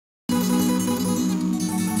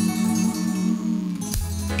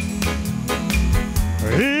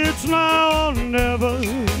It's now or never.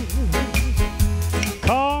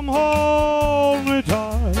 Come hold me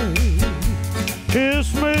tight,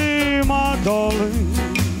 kiss me, my darling,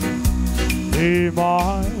 be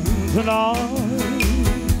mine tonight.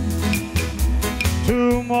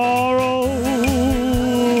 Tomorrow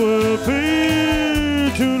will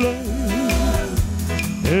be too late.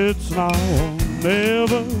 It's now or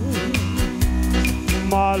never.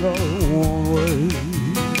 My love won't wait.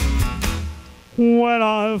 When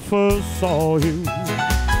I first saw you,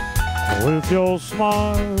 with your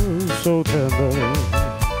smile so tender,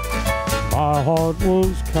 my heart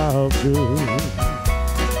was captured,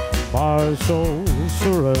 my soul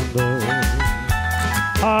surrendered.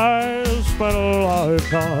 I spent a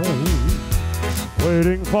lifetime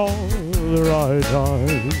waiting for the right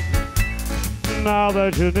time. Now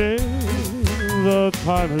that you're near, the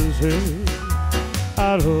time is here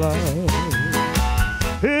at last.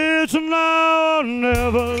 It's now or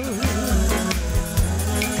never.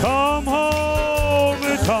 Come hold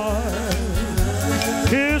me tight,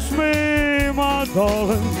 kiss me, my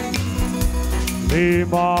darling, be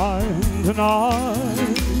mine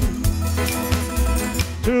tonight.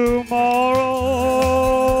 Tomorrow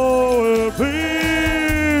will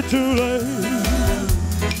be too late.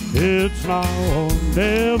 It's now or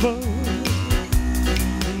never.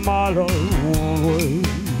 My love won't wait.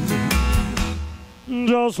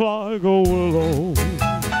 Just like a willow,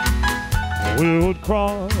 we would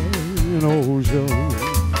cry in ocean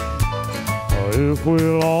if we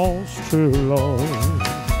lost true love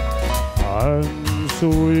and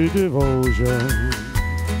sweet devotion.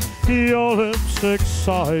 Your lips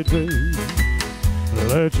excite me,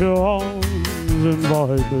 let your arms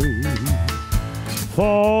invite me,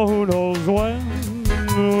 for who knows when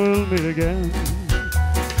we'll meet again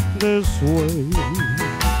this way.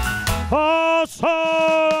 Oh,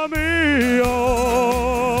 sole mio,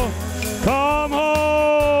 come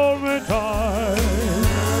hold me tight,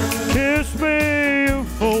 kiss me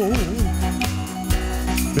full,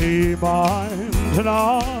 be mine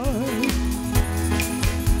tonight.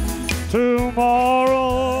 Tomorrow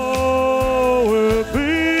will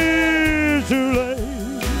be too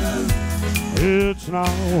late. It's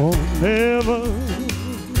now or never.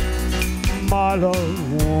 My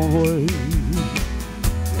love won't wait.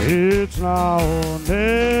 It's now or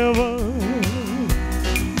never.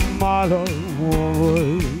 My love won't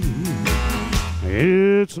wait.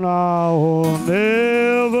 It's now or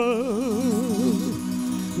never.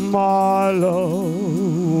 My love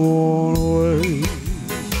won't wait.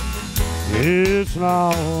 It's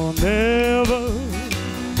now or never.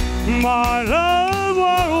 My love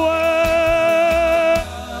won't wait.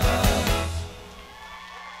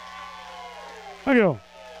 Thank you.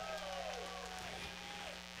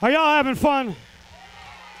 Are y'all having fun?